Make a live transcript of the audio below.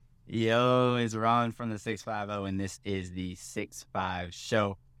Yo, it's Ron from the 650, and this is the 6 5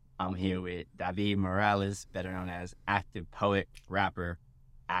 show. I'm here with David Morales, better known as ActivePoet, rapper,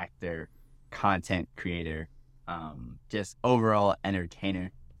 actor, content creator, just overall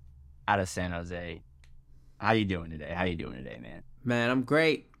entertainer out of San Jose. How you doing today? Man? Man, I'm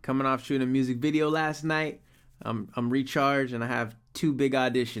great. Coming off shooting a music video last night. I'm recharged and I have two big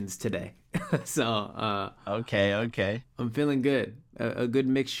auditions today. So Okay. I'm feeling good. A good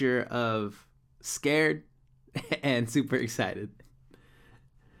mixture of scared and super excited.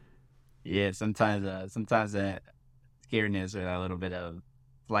 Yeah, sometimes that scaredness or that little bit of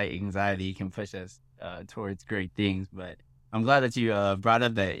flight anxiety can push us towards great things. But I'm glad that you brought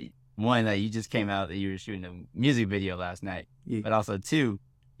up that one that you just came out that you were shooting a music video last night, Yeah, but also two,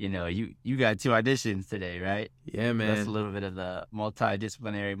 you got two auditions today, right? yeah, So that's a man. little bit of the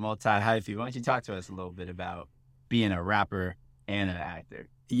multidisciplinary, multi-hyphy. Why don't you talk to us a little bit about being a rapper and an actor?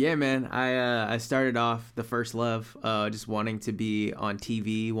 Yeah, man. I started off the first love, just wanting to be on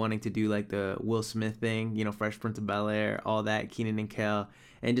TV, wanting to do like the Will Smith thing, Fresh Prince of Bel-Air, all that, Keenan and Kel,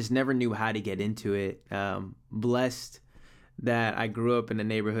 and just never knew how to get into it. Blessed that I grew up in a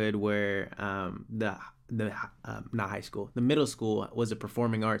neighborhood where the not high school, the middle school was a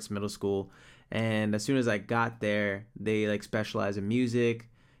performing arts middle school, and as soon as I got there, they like specialize in music,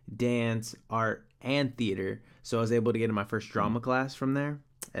 dance, art, and theater. So I was able to get in my first drama class from there.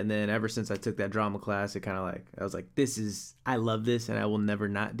 And then ever since I took that drama class, it kind of like I was like, I love this, and I will never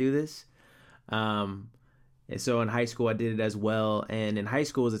not do this. Um, and so in high school, I did it as well. And in high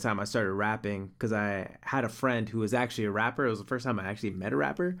school was the time I started rapping because I had a friend who was actually a rapper. It was the first time I actually met a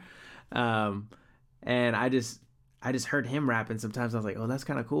rapper. Um, and I just heard him rapping sometimes. I was like, oh, that's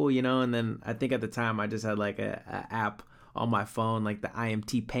kind of cool. And then I think at the time I just had like a app on my phone, like the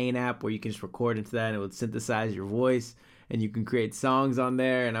IMT Paint app, where you can just record into that and it would synthesize your voice and you can create songs on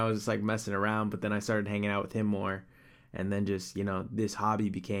there. And I was just like messing around, but then I started hanging out with him more. And then just, this hobby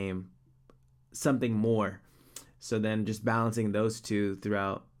became something more. So then just balancing those two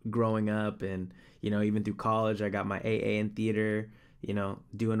throughout growing up and, even through college, I got my AA in theater,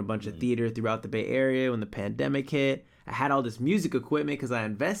 doing a bunch of theater throughout the Bay Area when the pandemic hit. I had all this music equipment because I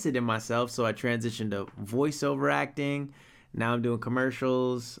invested in myself. So I transitioned to voiceover acting. Now I'm doing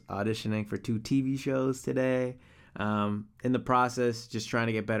commercials, auditioning for 2 TV shows today. In the process, just trying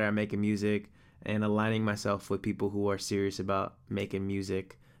to get better at making music and aligning myself with people who are serious about making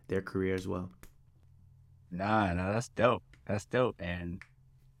music their career as well. Nah, no, that's dope. That's dope. And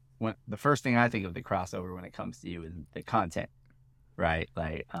when the first thing I think of the crossover when it comes to you is the content, right?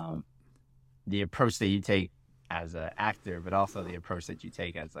 Like the approach that you take as an actor, but also the approach that you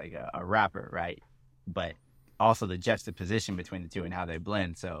take as like a rapper, right? But also the juxtaposition between the two and how they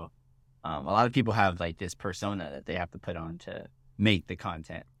blend. So a lot of people have like this persona that they have to put on to make the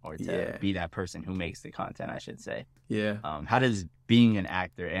content or to Yeah. be that person who makes the content, I should say. Yeah. How does being an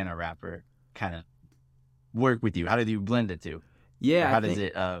actor and a rapper kind of work with you? How do you blend the two? Or Yeah, how does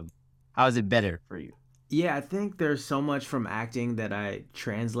it how is it better for you? I think there's so much from acting that I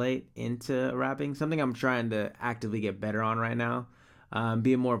translate into rapping. Something I'm trying to actively get better on right now.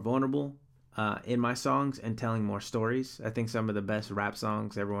 Being more vulnerable in my songs and telling more stories. I think some of the best rap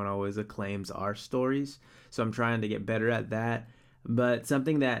songs everyone always acclaims are stories. So I'm trying to get better at that. But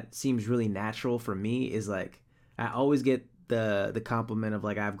something that seems really natural for me is like I always get the compliment of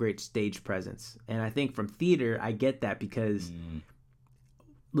like I have great stage presence. And I think from theater I get that because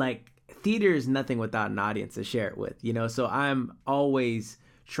like theater is nothing without an audience to share it with. So I'm always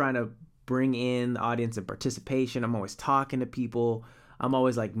trying to bring in the audience and participation. I'm always talking to people. I'm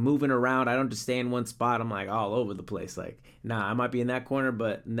always like moving around. I don't just stay in one spot. I'm like all over the place. Like, nah, I might be in that corner,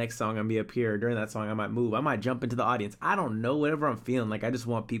 but next song I'm gonna be up here. During that song I might move. I might jump into the audience. I don't know, whatever I'm feeling. Like I just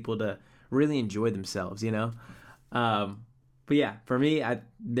want people to really enjoy themselves. But yeah, for me,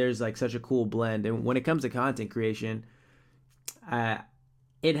 there's like such a cool blend. And when it comes to content creation,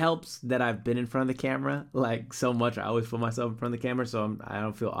 it helps that I've been in front of the camera like so much. I always put myself in front of the camera, so I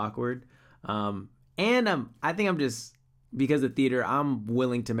don't feel awkward. And I think I'm just because of theater, I'm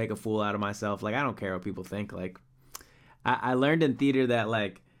willing to make a fool out of myself. Like I don't care what people think. Like I learned in theater that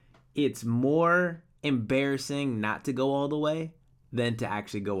like it's more embarrassing not to go all the way than to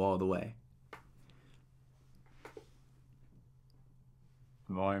actually go all the way.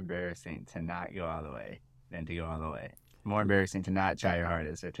 More embarrassing to not go all the way than to go all the way. More embarrassing to not try your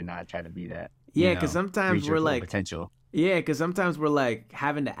hardest or to not try to be that, Yeah, because sometimes reach your we're full like, potential. yeah, because sometimes we're like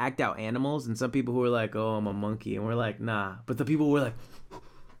having to act out animals, and some people who are like, "Oh, I'm a monkey," and we're like, "Nah." But the people who are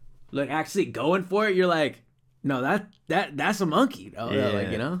like actually going for it, you're like, "No, that's a monkey." Though. Yeah.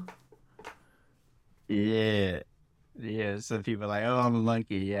 Like Yeah. Yeah, some people are like, oh, I'm a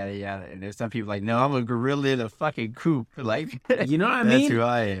monkey, yada yada, and there's some people like, no, I'm a gorilla in a fucking coop. Like, You know what I that's mean? who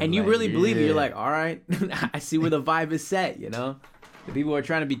I am. And you Like, really believe it. You're yeah, like, all right, I see where the vibe is set, you know? The people who are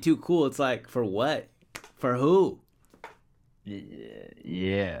trying to be too cool, it's like, for what? For who?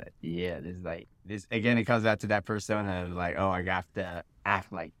 yeah. There's like this again. It comes back to that persona of like, oh, I have to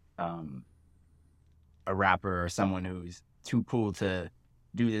act like a rapper or someone who's too cool to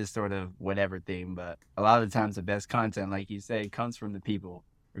do this sort of whatever thing. But a lot of the times, the best content, like you say, comes from the people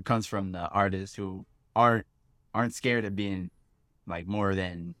or comes from the artists who aren't aren't scared of being like more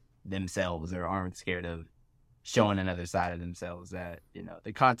than themselves or aren't scared of showing another side of themselves that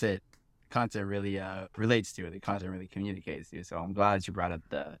the content really relates to it. The content really communicates to. So I'm glad you brought up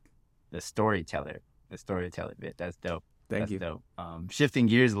the storyteller bit. That's dope. Thank That's you. dope. Shifting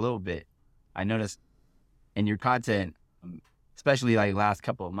gears a little bit, I noticed in your content, especially like last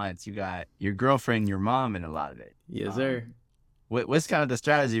couple of months, you got your girlfriend, your mom, in a lot of it. Yes, sir. What's kind of the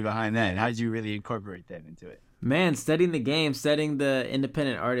strategy behind that? And how did you really incorporate that into it? Man, studying the game, studying the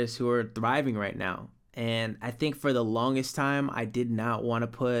independent artists who are thriving right now. And I think for the longest time, I did not want to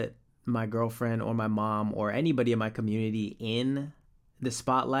put my girlfriend or my mom or anybody in my community in the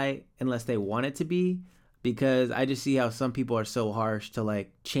spotlight unless they want it to be, because I just see how some people are so harsh to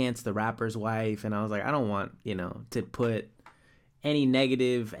like Chance the rapper's wife. And I was like, I don't want, to put any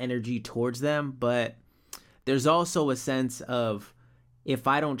negative energy towards them. But there's also a sense of, if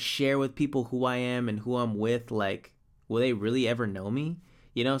I don't share with people who I am and who I'm with, like, will they really ever know me?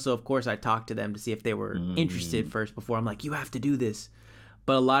 So of course I talked to them to see if they were interested first before I'm like, you have to do this.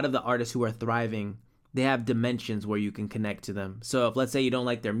 But a lot of the artists who are thriving, they have dimensions where you can connect to them. So if, let's say, you don't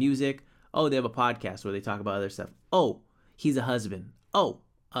like their music, oh, they have a podcast where they talk about other stuff. Oh, he's a husband. Oh,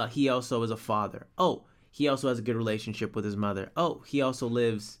 he also is a father. Oh, he also has a good relationship with his mother. Oh, he also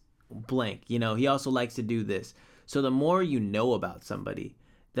lives blank. He also likes to do this. So the more you know about somebody,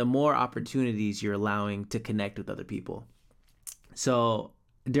 the more opportunities you're allowing to connect with other people. So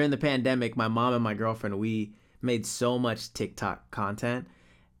during the pandemic, my mom and my girlfriend, we made so much TikTok content,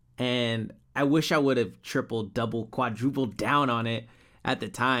 and I wish I would have tripled, double, quadrupled down on it at the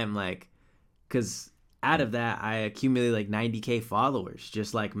time, like, because out of that, I accumulated like 90K followers,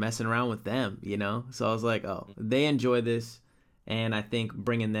 just like messing around with them. So I was like, oh, they enjoy this. And I think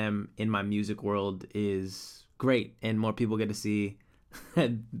bringing them in my music world is great. And more people get to see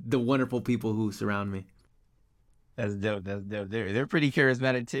the wonderful people who surround me. That's dope. That's dope. They're pretty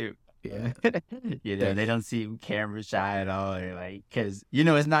charismatic too. Yeah. They don't seem camera shy at all. Or like, because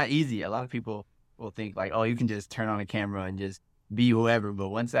it's not easy. A lot of people will think like, oh, you can just turn on a camera and just be whoever. But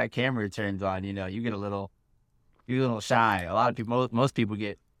once that camera turns on, you get a little shy. A lot of people, most people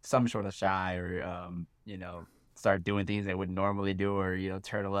get some sort of shy or start doing things they wouldn't normally do or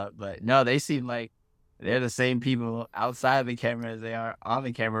turtle up. But no, they seem like they're the same people outside of the camera as they are on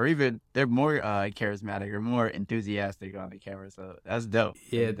the camera, or even they're more charismatic or more enthusiastic on the camera. So that's dope.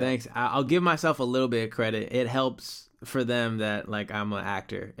 Yeah, That's dope. thanks. I'll give myself a little bit of credit. It helps for them that like I'm an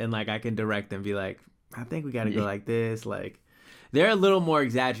actor and like I can direct and be like, I think we got to go like this. Like, they're a little more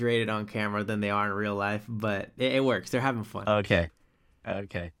exaggerated on camera than they are in real life, but it works. They're having fun. Okay.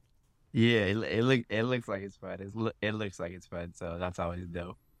 Yeah, it looks like it's fun. It looks like it's fun. So that's always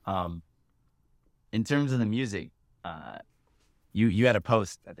dope. In terms of the music, you had a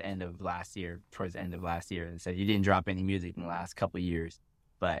post at the end of last year, towards the end of last year, and said you didn't drop any music in the last couple of years,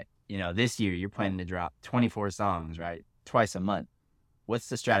 but this year you're planning to drop 24 songs, right? Twice a month. What's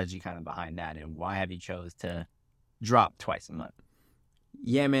the strategy kind of behind that, and why have you chose to drop twice a month?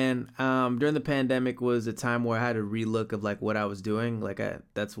 Yeah, man. During the pandemic was a time where I had a relook of like what I was doing. Like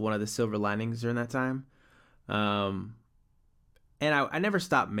that's one of the silver linings during that time. And I never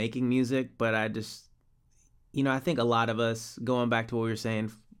stopped making music, but I just, I think a lot of us, going back to what we were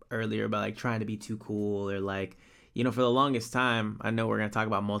saying earlier about like trying to be too cool or like, for the longest time, I know we're going to talk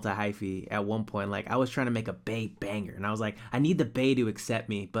about Multifaceted at one point. Like, I was trying to make a Bay banger and I was like, I need the Bay to accept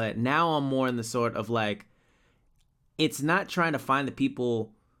me. But now I'm more in the sort of like, it's not trying to find the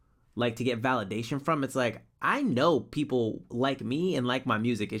people like to get validation from. It's like, I know people like me and like my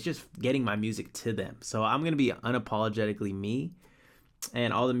music. It's just getting my music to them. So I'm going to be unapologetically me.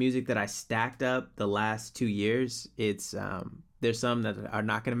 And all the music that I stacked up the last 2 years, it's there's some that are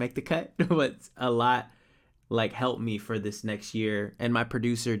not going to make the cut, but a lot like helped me for this next year. And my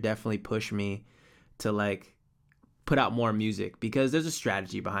producer definitely pushed me to like put out more music, because there's a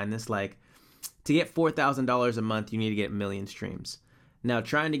strategy behind this. Like, to get $4,000 a month, you need to get 1 million streams. Now,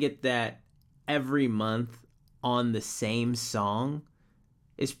 trying to get that every month on the same song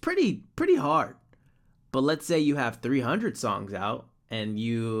is pretty hard. But let's say you have 300 songs out and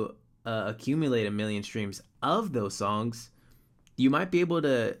you accumulate 1 million streams of those songs, you might be able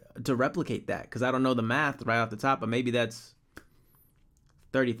to replicate that. Because I don't know the math right off the top, but maybe that's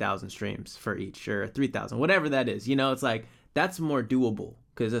 30,000 streams for each, or 3,000, whatever that is. You know, it's like that's more doable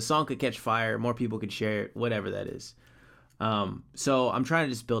because a song could catch fire, more people could share it, whatever that is. So I'm trying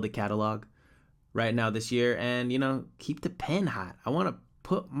to just build a catalog right now this year, and keep the pen hot. I want to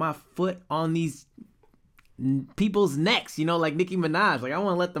put my foot on these people's necks, like Nicki Minaj. Like, I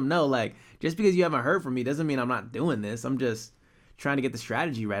want to let them know, like, just because you haven't heard from me doesn't mean I'm not doing this. I'm just trying to get the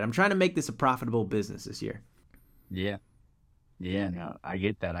strategy right. I'm trying to make this a profitable business this year. Yeah. Yeah, no, I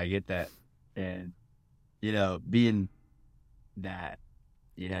get that. I get that. And, being that,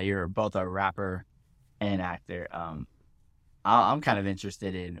 you're both a rapper and actor, I'm kind of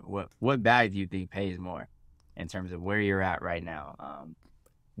interested in what bag do you think pays more in terms of where you're at right now?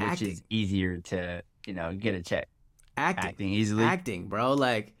 Which Acting. is easier to, get a check? Acting easily? Acting, bro.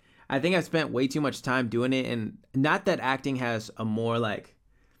 Like, I think I've spent way too much time doing it, and not that acting has a more like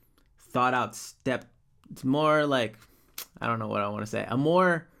thought out step. It's more like, I don't know what I want to say. A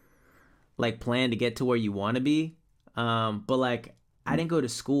more like plan to get to where you want to be. But like, I didn't go to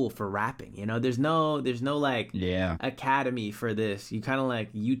school for rapping. There's no like academy for this. You kind of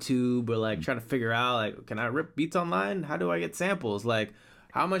like YouTube, or like trying to figure out, like, can I rip beats online? How do I get samples? Like,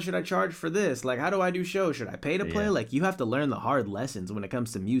 how much should I charge for this? Like, how do I do shows? Should I pay to play? Like, you have to learn the hard lessons when it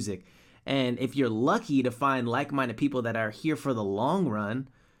comes to music. And if you're lucky to find like-minded people that are here for the long run,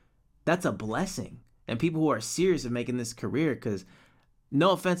 that's a blessing. And people who are serious of making this career, because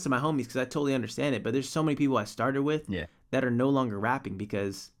no offense to my homies, because I totally understand it, but there's so many people I started with that are no longer rapping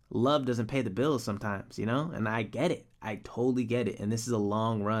because love doesn't pay the bills sometimes, And I get it. I totally get it. And this is a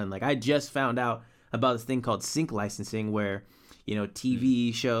long run. Like, I just found out about this thing called sync licensing, where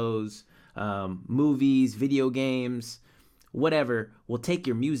TV shows, movies, video games, whatever, will take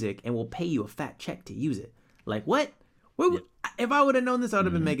your music and will pay you a fat check to use it. Like, what? If I would have known this, I would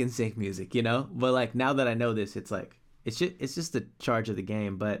have been making sync music, But like, now that I know this, it's like, it's just the charge of the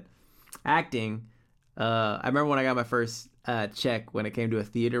game. But acting, I remember when I got my first check when it came to a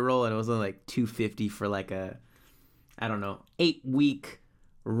theater role, and it was only like $250 for like a, I don't know, 8-week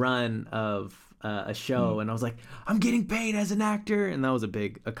run of a show, and I was like, I'm getting paid as an actor, and that was a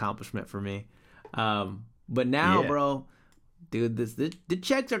big accomplishment for me. But now, bro, dude, the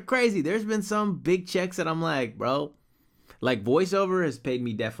checks are crazy. There's been some big checks that I'm like, bro, like voiceover has paid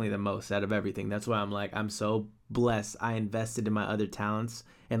me definitely the most out of everything. That's why I'm like, I'm so blessed. I invested in my other talents,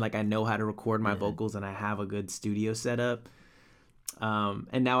 and like, I know how to record my vocals, and I have a good studio set up.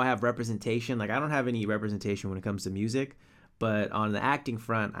 And now I have representation. Like, I don't have any representation when it comes to music, but on the acting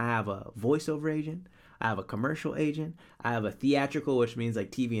front, I have a voiceover agent, I have a commercial agent, I have a theatrical, which means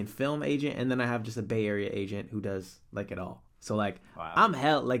like TV and film agent, and then I have just a Bay Area agent who does like it all. So like, wow. I'm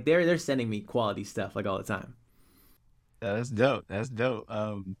hell, like they're sending me quality stuff like all the time. That's dope. That's dope.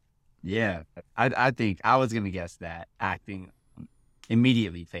 Yeah, I think I was gonna guess that acting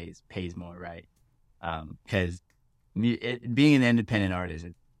immediately pays more, right? Because being an independent artist,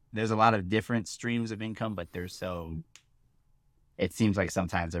 there's a lot of different streams of income, but it seems like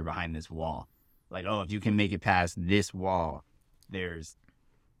sometimes they're behind this wall. Like, oh, if you can make it past this wall, there's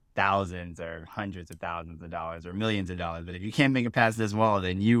thousands or hundreds of thousands of dollars or millions of dollars. But if you can't make it past this wall,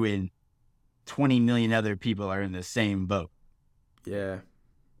 then you and 20 million other people are in the same boat. Yeah.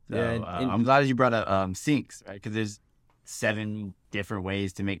 So, I'm glad you brought up syncs, right? Because there's 7 different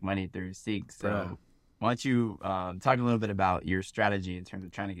ways to make money through syncs. So why don't you talk a little bit about your strategy in terms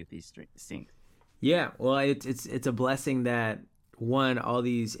of trying to get these syncs? Yeah, well, it's a blessing that, one, all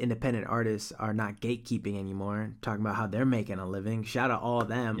these independent artists are not gatekeeping anymore, talking about how they're making a living. Shout out all of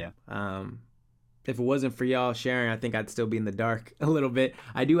them. Yeah. If it wasn't for y'all sharing, I think I'd still be in the dark a little bit.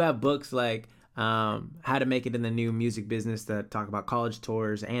 I do have books like How to Make It in the New Music Business that talk about college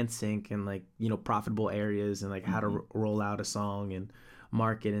tours and sync and like, profitable areas and like how to roll out a song and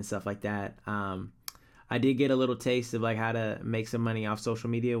market and stuff like that. I did get a little taste of like how to make some money off social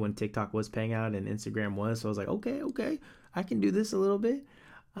media when TikTok was paying out and Instagram was. So I was like, okay, I can do this a little bit.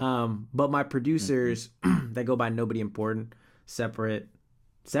 But my producers that go by Nobody Important, separate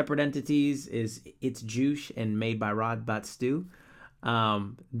entities, is It's Juice and Made by Rod Bot Stew.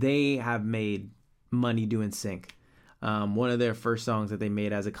 They have made money doing sync. One of their first songs that they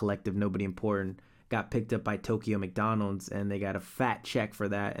made as a collective, Nobody Important, got picked up by Tokyo McDonald's, and they got a fat check for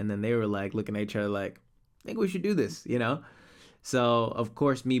that. And then they were like looking at each other like, I think we should do this, So of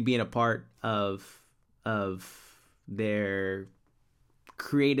course, me being a part of their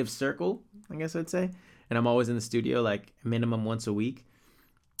creative circle, I guess I'd say, and I'm always in the studio like minimum once a week.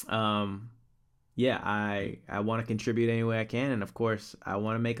 yeah, I want to contribute any way I can, and of course, I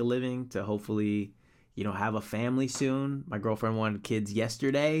want to make a living to hopefully, have a family soon. My girlfriend wanted kids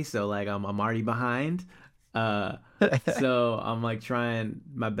yesterday, so like I'm already behind. Uh, so I'm like trying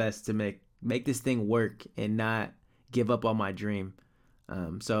my best to make this thing work and not give up on my dream.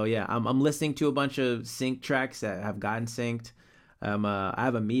 So yeah, I'm listening to a bunch of sync tracks that have gotten synced. I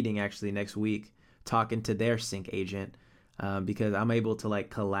have a meeting actually next week talking to their sync agent, because I'm able to like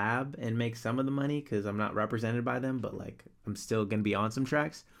collab and make some of the money because I'm not represented by them, but like I'm still gonna be on some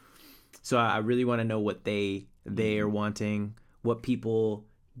tracks. So I really want to know what they are wanting, what people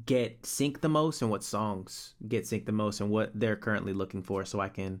get sync the most, and what songs get sync the most, and what they're currently looking for, so I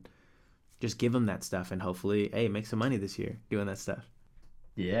can just give them that stuff and hopefully, hey, make some money this year doing that stuff.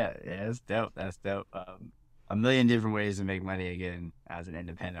 Yeah, that's dope. That's dope. A million different ways to make money again as an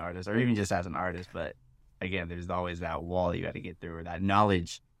independent artist, or even just as an artist. But again, there's always that wall you got to get through, or that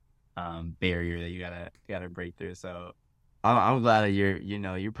knowledge barrier that you gotta break through. So I'm glad that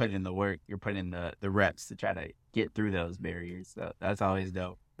you're putting in the work, you're putting in the reps to try to get through those barriers. So that's always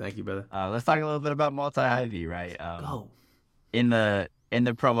dope. Thank you, brother. Let's talk a little bit about Multi-IV, right? Go. In the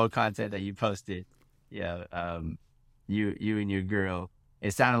promo content that you posted, yeah, you and your girl,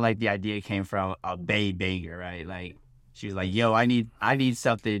 it sounded like the idea came from a Bay banger, right? Like she was like, "Yo, I need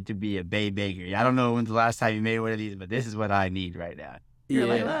something to be a Bay banger. I don't know when's the last time you made one of these, but this is what I need right now." You're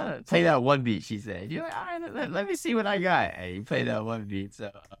like, Yeah. "Play that one beat," she said. You're like, "All right, let me see what I got." And you play that one beat,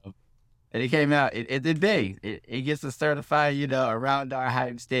 so and it came out. It did big. It gets a certified, around our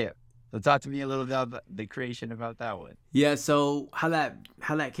hype stamp. So talk to me a little bit about the creation about that one. Yeah, so how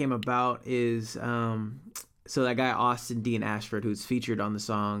that came about is, so that guy Austin Dean Ashford, who's featured on the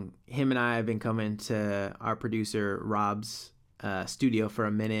song, him and I have been coming to our producer Rob's studio for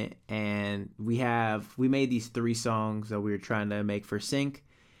a minute, and we made these 3 songs that we were trying to make for sync,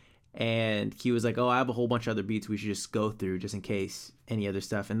 and he was like, "Oh, I have a whole bunch of other beats we should just go through just in case any other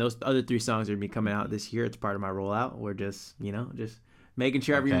stuff." And those other 3 songs are gonna be coming out this year. It's part of my rollout. We're just making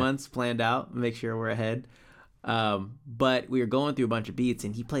sure every Okay. month's planned out, make sure we're ahead. But we were going through a bunch of beats,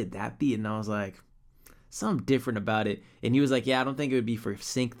 and he played that beat, and I was like, something different about it. And he was like, "Yeah, I don't think it would be for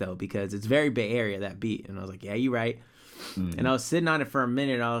sync though, because it's very Bay Area, that beat." And I was like, "Yeah, you're right." And I Mm. was sitting on it for a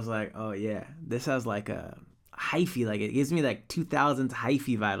minute, and I was like, "Oh yeah, this has like a hyphy, like it gives me like 2000s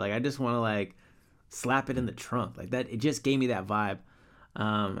hyphy vibe. Like I just want to like slap it in the trunk, like that. It just gave me that vibe."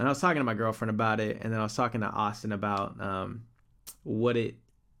 And I was talking to my girlfriend about it, and then I was talking to Austin about what it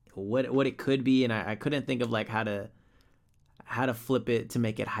what it could be, and I couldn't think of like how to flip it to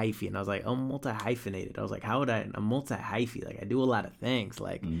make it hyphy. And I was like, "Oh, multi hyphenated." I was like, "How would I'm multi hyphy? Like I do a lot of things."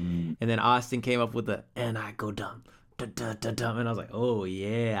 Like, Mm. and then Austin came up with the "and I go dumb, da da da dumb," and I was like, "Oh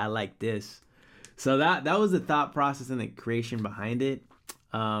yeah, I like this." So that was the thought process and the creation behind it.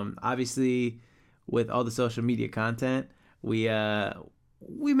 Obviously, with all the social media content, we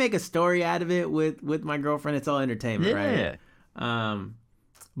make a story out of it with my girlfriend. It's all entertainment, right? Yeah. Um,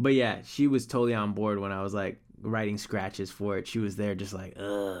 but yeah, she was totally on board when I was like writing scratches for it. She was there, just like,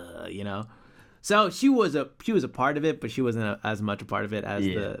 So she was a part of it, but she wasn't as much a part of it as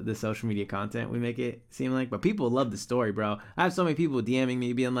Yeah. the social media content we make it seem like. But people love the story, bro. I have so many people DMing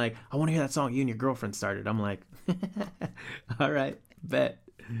me, being like, "I want to hear that song you and your girlfriend started." I'm like, "All right, bet."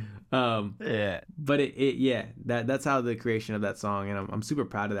 Um, Yeah. but yeah, that's how the creation of that song, and I'm super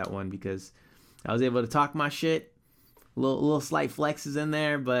proud of that one because I was able to talk my shit, little slight flexes in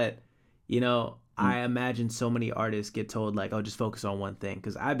there, but Mm. I imagine so many artists get told like, "Oh, just focus on one thing,"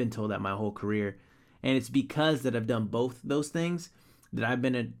 because I've been told that my whole career, and it's because that I've done both those things that I've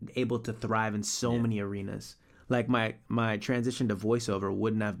been able to thrive in so Yeah. many arenas. Like my transition to voiceover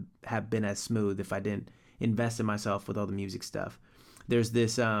wouldn't have been as smooth if I didn't invest in myself with all the music stuff. There's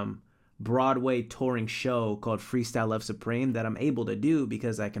this Broadway touring show called Freestyle Love Supreme that I'm able to do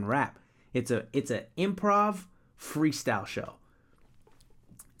because I can rap. It's a improv freestyle show.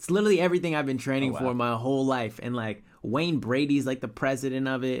 It's literally everything I've been Oh training for wow. my whole life, and like Wayne Brady's like the president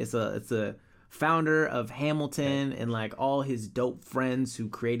of it. It's a founder of Okay. Hamilton, and like all his dope friends who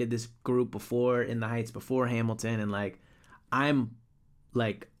created this group before in the Heights before Hamilton, and like I'm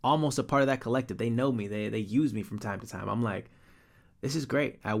like almost a part of that collective. They know me. They use me from time to time. I'm like, this is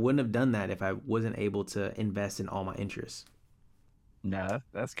great. I wouldn't have done that if I wasn't able to invest in all my interests. No,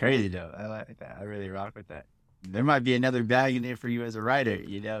 that's crazy though. I like that. I really rock with that. There might be another bag in there for you as a writer.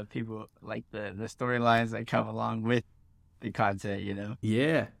 People like the storylines that come along with the content.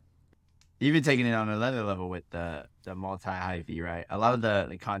 Yeah. Even taking it on another level with the multi hyphy, right? A lot of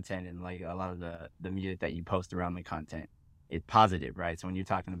the content and like a lot of the music that you post around the content, it's positive, right? So when you're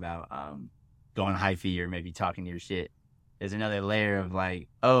talking about going hyphy or maybe talking your shit, there's another layer of like,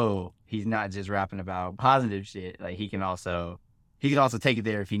 oh, he's not just rapping about positive shit. Like he can also take it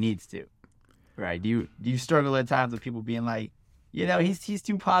there if he needs to. Right. Do you struggle at times with people being like, he's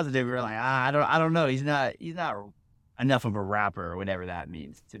too positive, or like, I don't know, he's not enough of a rapper, or whatever that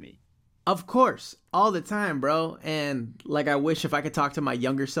means to me. Of course, all the time, bro. And like, I wish if I could talk to my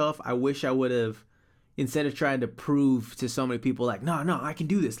younger self, I wish I would have, instead of trying to prove to so many people like, no, I can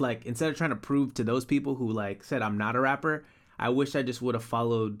do this. Like, instead of trying to prove to those people who like said I'm not a rapper, I wish I just would have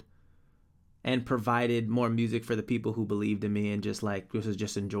followed and provided more music for the people who believed in me and just like was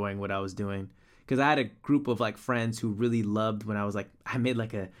just enjoying what I was doing. Because I had a group of like friends who really loved when I was like, I made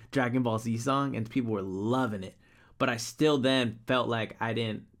like a Dragon Ball Z song and people were loving it. But I still then felt like I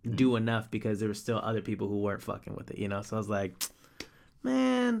didn't do enough because there were still other people who weren't fucking with it, you know? So I was like,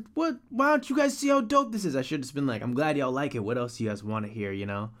 man, why don't you guys see how dope this is? I should have just been like, I'm glad y'all like it. What else do you guys want to hear, you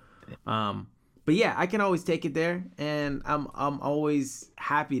know? But yeah, I can always take it there, and I'm always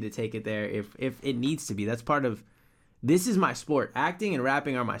happy to take it there if it needs to be. That's part of, this is my sport. Acting and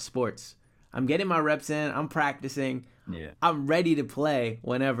rapping are my sports. I'm getting my reps in. I'm practicing. Yeah. I'm ready to play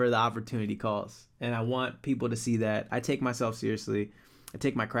whenever the opportunity calls, and I want people to see that I take myself seriously. I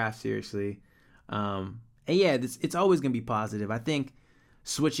take my craft seriously. And yeah, it's always gonna be positive. I think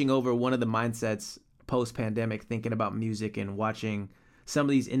switching over one of the mindsets post-pandemic, thinking about music and watching some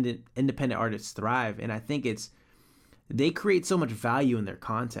of these independent artists thrive, and I think they create so much value in their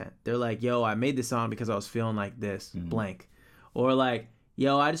content. They're like, yo, I made this song because I was feeling like this, blank. Or like,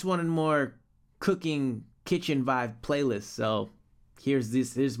 yo, I just wanted more cooking kitchen vibe playlist, so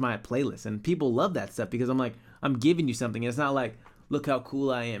here's my playlist. And people love that stuff because I'm giving you something. It's not like, look how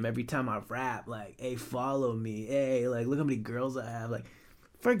cool I am every time I rap, like, hey, follow me, hey, like, look how many girls I have. Like,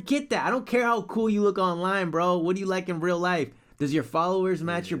 forget that. I don't care how cool you look online, bro. What do you like in real life? Does your followers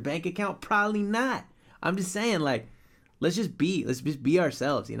match your bank account? Probably not. I'm just saying, like, let's just be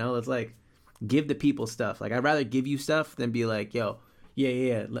ourselves, you know? Let's like give the people stuff. Like, I'd rather give you stuff than be like, yo,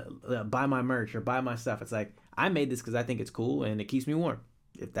 yeah, buy my merch or buy my stuff. It's like, I made this because I think it's cool and it keeps me warm.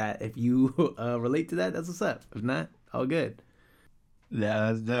 If you relate to that, that's what's up. If not, all good.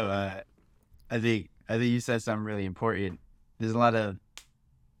 Yeah, that's dope. I think you said something really important. There's a lot of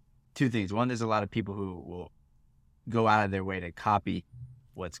two things. One, there's a lot of people who will go out of their way to copy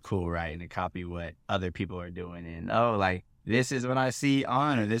what's cool, right? And to copy what other people are doing. And, oh, like, this is what I see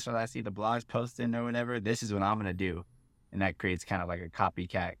on, or this is what I see the blogs posting or whatever. This is what I'm going to do. And that creates kind of like a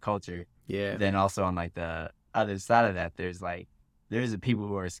copycat culture. Yeah. Then also on like the other side of that, there's the people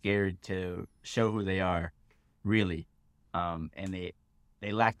who are scared to show who they are really. And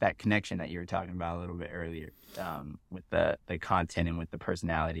they lack that connection that you were talking about a little bit earlier, with the content and with the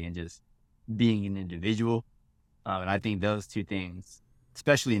personality and just being an individual. And I think those two things,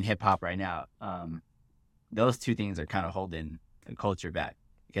 especially in hip hop right now, those two things are kind of holding the culture back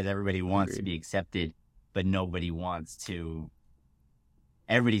because everybody wants to be accepted, but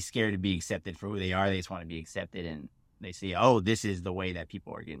everybody's scared to be accepted for who they are. They just want to be accepted, and they see, oh, this is the way that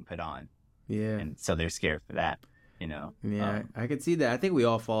people are getting put on. Yeah. And so they're scared for that, you know? Yeah, I could see that. I think we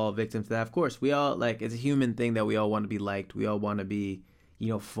all fall victim to that. Of course, we all, like, it's a human thing that we all want to be liked. We all want to be,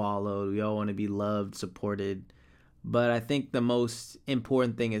 followed. We all want to be loved, supported. But I think the most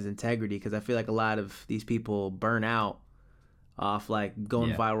important thing is integrity, because I feel like a lot of these people burn out off like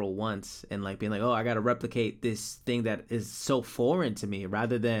going viral once and like being like, oh, I got to replicate this thing that is so foreign to me,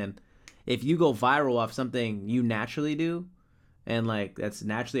 rather than if you go viral off something you naturally do and like that's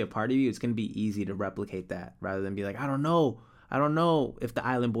naturally a part of you, it's going to be easy to replicate that, rather than be like, I don't know if the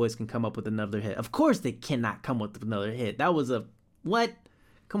Island Boys can come up with another hit. Of course they cannot come up with another hit. That was a what?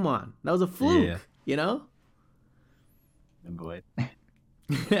 Come on. That was a fluke, you know? Boy.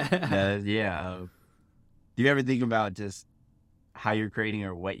 Do you ever think about just how you're creating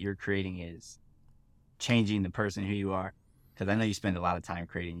or what you're creating is changing the person who you are? Because I know you spend a lot of time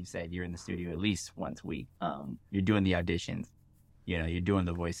creating. You said you're in the studio at least once a week. You're doing the auditions. You're doing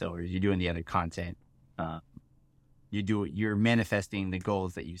the voiceovers. You're doing the other content. You're manifesting the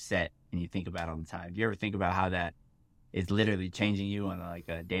goals that you set and you think about all the time. Do you ever think about how that is literally changing you on like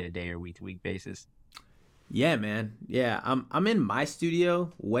a day-to-day or week-to-week basis? Yeah, man. Yeah, I'm in my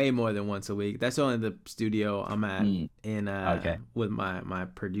studio way more than once a week. That's only the studio I'm at with my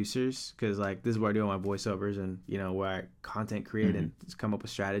producers, because like this is where I do all my voiceovers and where I content create and just come up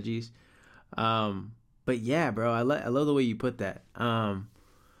with strategies. But yeah, bro, I love the way you put that.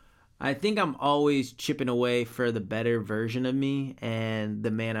 I think I'm always chipping away for the better version of me and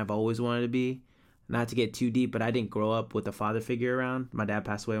the man I've always wanted to be. Not to get too deep, but I didn't grow up with a father figure around. My dad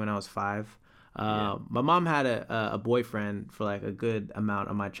passed away when I was 5. Yeah. My mom had a boyfriend for like a good amount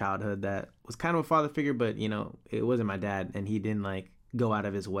of my childhood that was kind of a father figure, but you know, it wasn't my dad, and he didn't like go out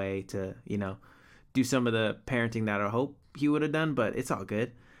of his way to, you know, do some of the parenting that I hope he would have done. But it's all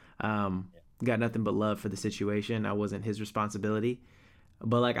good. Um, got nothing but love for the situation. I wasn't his responsibility,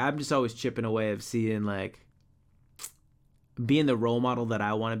 but like I'm just always chipping away of seeing like being the role model that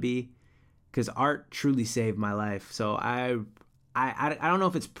I want to be, because art truly saved my life. So I don't know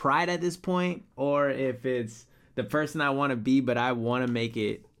if it's pride at this point or if it's the person I want to be, but I want to make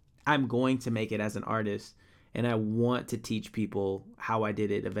it. I'm going to make it as an artist, and I want to teach people how I did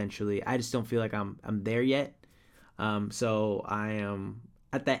it eventually. I just don't feel like I'm there yet. So I am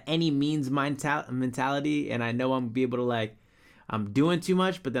at that any means mentality, and I know I'm gonna be able to like. I'm doing too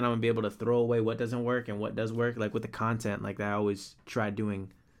much, but then I'm gonna be able to throw away what doesn't work and what does work. Like with the content, like I always try doing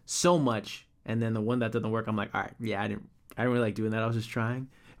so much, and then the one that doesn't work, I'm like, all right, yeah, I didn't really like doing that. I was just trying,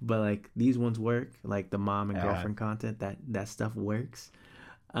 but like these ones work, like the mom and girlfriend content. That stuff works.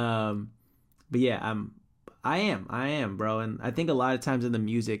 But yeah, I am, bro. And I think a lot of times in the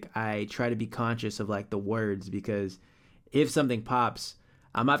music, I try to be conscious of like the words, because if something pops,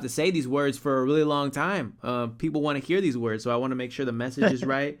 I'm gonna have to say these words for a really long time. People want to hear these words, so I want to make sure the message is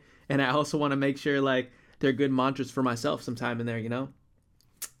right, and I also want to make sure like they're good mantras for myself sometime in there. You know,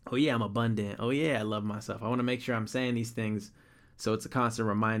 oh yeah, I'm abundant. Oh yeah, I love myself. I want to make sure I'm saying these things, so it's a constant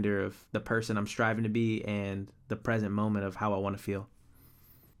reminder of the person I'm striving to be and the present moment of how I want to feel.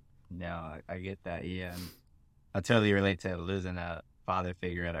 No, I get that. Yeah. And I totally relate to losing a father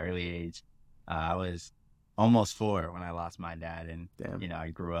figure at an early age. I was almost 4 when I lost my dad, and Damn. you know, I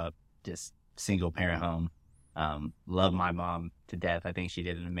grew up just single parent home. Love my mom to death. I think she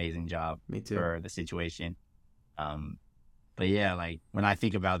did an amazing job Me too. for the situation. Um, but yeah, like when I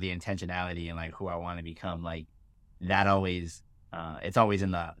think about the intentionality and like who I want to become, like that always, it's always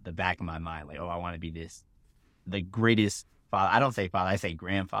in the back of my mind. Like, oh, I want to be the greatest father. I don't say father, I say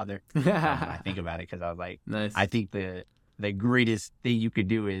grandfather. When I think about it, because I was like, Nice. I think the greatest thing you could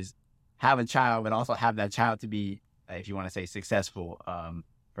do is have a child, but also have that child to be, if you want to say successful,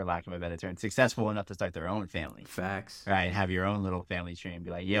 for lack of a better term, successful enough to start their own family, Facts. right? Have your own little family tree and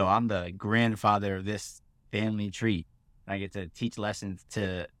be like, yo, I'm the grandfather of this family tree. I get to teach lessons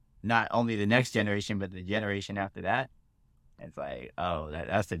to not only the next generation, but the generation after that. It's like, oh,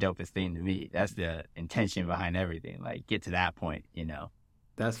 that's the dopest thing to me. That's the intention behind everything. Like, get to that point, you know?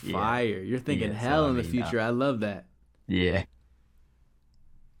 That's Yeah. fire. You're thinking Yeah. So, hell I in the mean, future. I love that. yeah.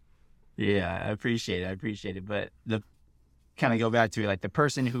 Yeah. I appreciate it. I appreciate it. But the kind of go back to it, like the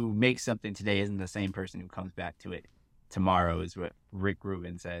person who makes something today isn't the same person who comes back to it tomorrow, is what Rick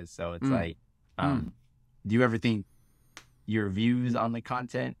Rubin says. So it's Mm. like, do you ever think your views on the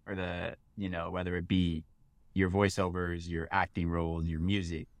content, or you know, whether it be your voiceovers, your acting roles, your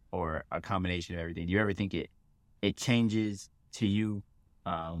music, or a combination of everything, do you ever think it changes to you,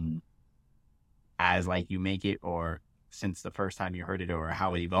 as like you make it, or since the first time you heard it, or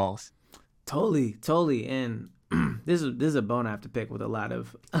how it evolves? Totally. And this is a bone I have to pick with a lot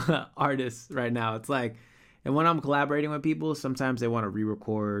of artists right now. It's like, and when I'm collaborating with people, sometimes they want to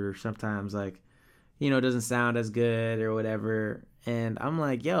re-record, or sometimes like, you know, it doesn't sound as good or whatever. And I'm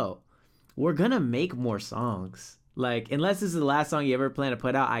like, yo, we're gonna make more songs. Like, unless this is the last song you ever plan to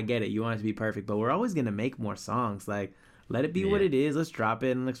put out, I get it. You want it to be perfect, but we're always gonna make more songs. Like, let it be what Yeah. it is. Let's drop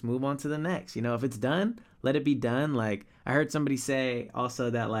it and let's move on to the next. You know, if it's done, let it be done. Like, I heard somebody say also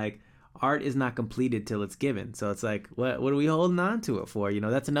that like art is not completed till it's given. So it's like, what are we holding on to it for? You know,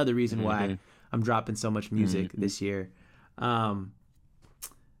 that's another reason why Mm-hmm. I'm dropping so much music Mm-hmm. this year. Um,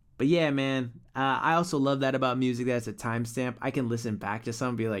 but yeah, man, I also love that about music. That's a timestamp. I can listen back to some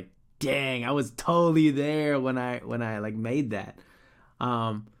and be like, dang, I was totally there when I like made that.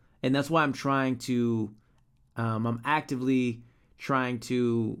 Um, and that's why I'm actively trying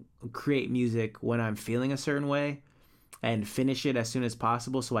to create music when I'm feeling a certain way and finish it as soon as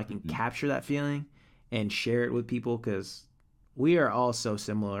possible, so I can Mm-hmm. capture that feeling and share it with people, because we are all so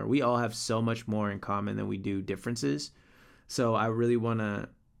similar. We all have so much more in common than we do differences. So I really want to,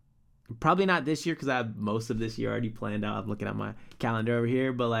 probably not this year because I have most of this year already planned out. I'm looking at my calendar over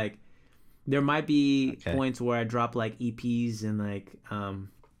here, but like there might be Okay. points where I drop like EPs and like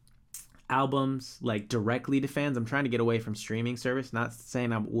albums like directly to fans. I'm trying to get away from streaming service. Not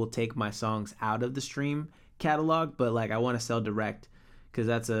saying I will take my songs out of the stream catalog, but like I want to sell direct, because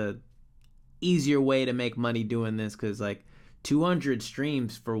that's a easier way to make money doing this. Because like 200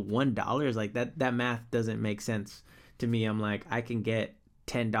 streams for $1 is like that math doesn't make sense to me. I'm like, I can get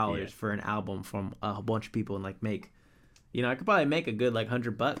Yeah. $10 for an album from a bunch of people and like make, you know, I could probably make a good like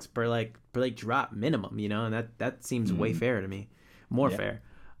 $100 per like drop minimum, you know, and that seems way Mm-hmm. fair to me, more Yeah. fair.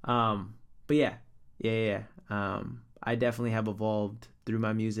 But yeah. I definitely have evolved through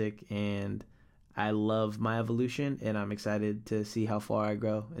my music, and I love my evolution, and I'm excited to see how far I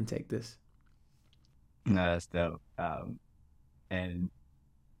grow and take this. No, that's dope. And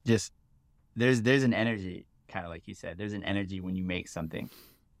just there's an energy, kind of like you said. There's an energy when you make something,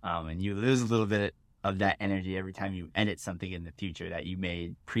 and you lose a little bit of that energy every time you edit something in the future that you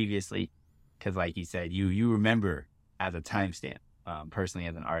made previously, because like you said, you remember as a timestamp. Personally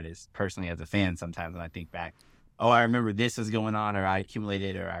as an artist, personally as a fan, sometimes when I think back, oh, I remember this was going on, or I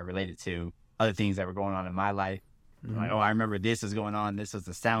accumulated, or I related to other things that were going on in my life. Mm-hmm. Like, oh, I remember this was going on. This was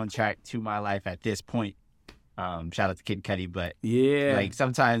the soundtrack to my life at this point. Shout out to Kid Cudi, but Yeah, like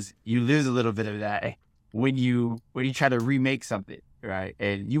sometimes you lose a little bit of that when you try to remake something, right?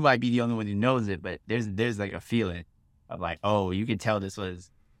 And you might be the only one who knows it, but there's like a feeling of like, oh, you can tell this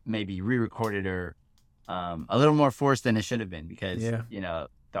was maybe re-recorded or a little more forced than it should have been, because the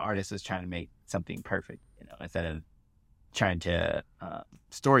artist was trying to make something perfect, instead of trying to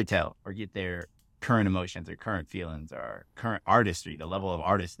storytell or get their current emotions or current feelings or current artistry, the level of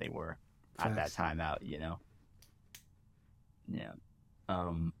artist they were at that time out.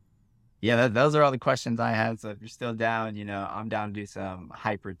 Those are all the questions I had. So if you're still down, I'm down to do some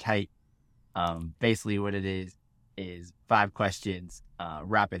hyper tight. Basically what it is 5 questions,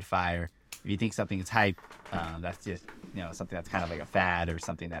 rapid fire. If you think something is hype, that's just, something that's kind of like a fad or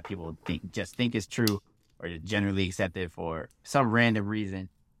something that people think is true or is generally accepted for some random reason.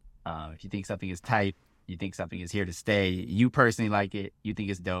 If you think something is type, you think something is here to stay, you personally like it, you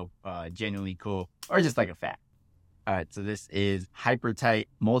think it's dope, genuinely cool, or just like a fact. All right, so this is hyper tight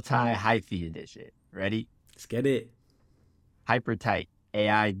multi-hyphy edition. Ready? Let's get it. Hyper tight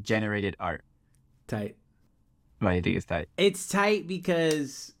AI generated art. Tight. Why do you think it's tight? It's tight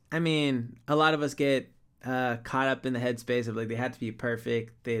because, I mean, a lot of us get caught up in the headspace of like they have to be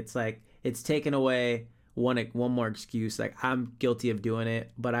perfect. It's like it's taken away one more excuse. Like, I'm guilty of doing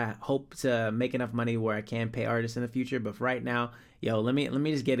it, but I hope to make enough money where I can pay artists in the future. But for right now, let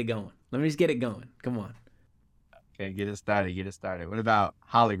me just get it going. Come on. Okay, get it started. What about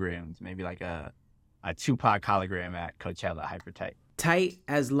holograms? Maybe like a Tupac hologram at Coachella, hyper tight. Tight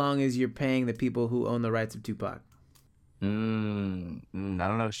as long as you're paying the people who own the rights of Tupac. I don't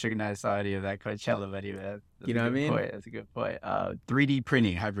know if Suge Knight saw any of that Coachella, but you know what I mean? That's a good point. 3D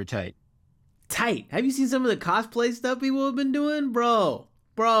printing, hyper tight. Tight. Have you seen some of the cosplay stuff people have been doing? Bro.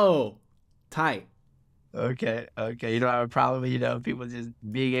 Tight. Okay. You don't have a problem with, people just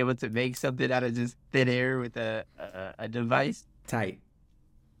being able to make something out of just thin air with a device? Tight.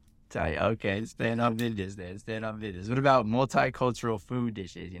 Okay. Stand on business. What about multicultural food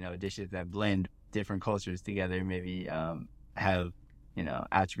dishes? Dishes that blend different cultures together, maybe have,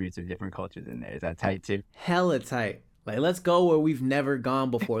 attributes of different cultures in there. Is that tight too? Hella tight. Like, let's go where we've never gone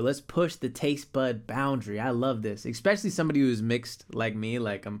before. Let's push the taste bud boundary. I love this. Especially somebody who's mixed like me.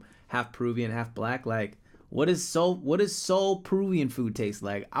 Like, I'm half Peruvian, half black. Like, what does soul Peruvian food taste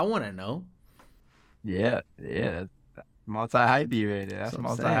like? I want to know. Yeah. That's multi-hyphy right there. That's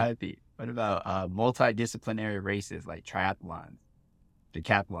multi-hyphy. What about multidisciplinary races like triathlons,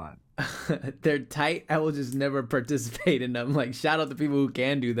 decathlon? They're tight. I will just never participate in them. Like, shout out to people who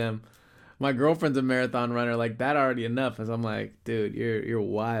can do them. My girlfriend's a marathon runner. Like, that already enough. As I'm like, dude, you're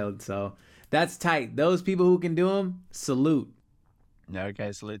wild. So that's tight. Those people who can do them, salute.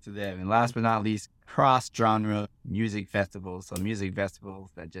 Okay, salute to them. And last but not least, cross-genre music festivals. So music festivals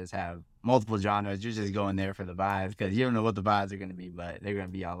that just have multiple genres. You're just going there for the vibes because you don't know what the vibes are going to be, but they're going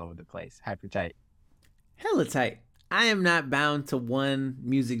to be all over the place. Hyper tight. Hella tight. I am not bound to one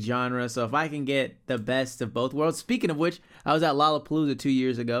music genre, so if I can get the best of both worlds. Speaking of which, I was at Lollapalooza 2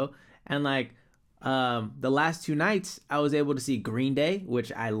 years ago, and like the last 2 nights, I was able to see Green Day,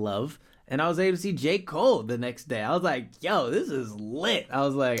 which I love, and I was able to see J. Cole the next day. I was like, yo, this is lit. I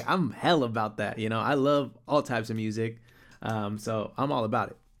was like, I'm hell about that. I love all types of music, so I'm all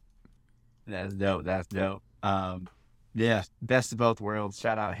about it. That's dope. Yeah, best of both worlds.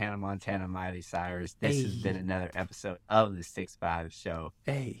 Shout out Hannah Montana, Miley Cyrus. This has been another episode of the 6 5 show.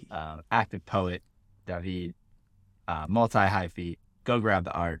 Hey. ActivePoet, David, multi-hyphy. Go grab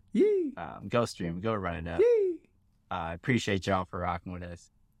the art. Yee. Go stream. Go run it up. I appreciate y'all for rocking with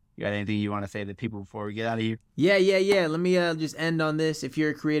us. You got anything you want to say to people before we get out of here? Yeah. Let me just end on this. If you're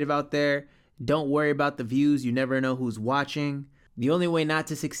a creative out there, don't worry about the views. You never know who's watching. The only way not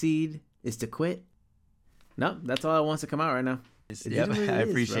to succeed is to quit. No, that's all that wants to come out right now. I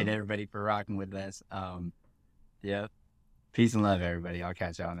appreciate everybody for rocking with us. Peace and love, everybody. I'll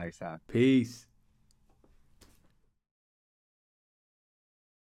catch y'all next time. Peace.